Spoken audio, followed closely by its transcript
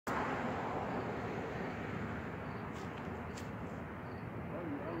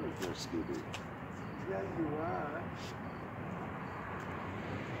right there, Scooby. Yeah, you are.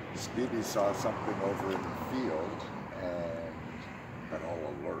 Scooby saw something over in the field and got all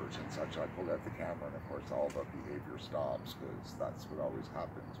alert and such. I pulled out the camera, and of course all the behavior stops, because that's what always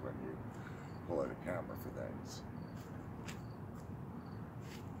happens when you pull out a camera for things.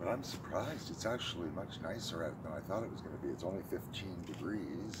 But I'm surprised. It's actually much nicer out than I thought it was going to be. It's only 15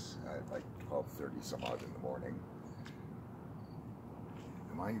 degrees at like 12:30 some odd in the morning.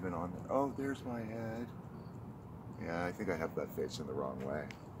 Am I even on there? Oh, there's my head. Yeah, I think I have that facing the wrong way.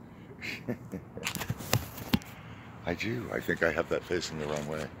 I do. I think I have that facing the wrong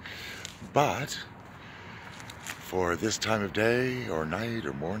way. But for this time of day or night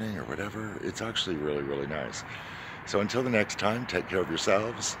or morning or whatever, it's actually really, really nice. So until the next time, take care of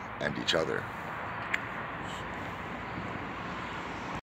yourselves and each other.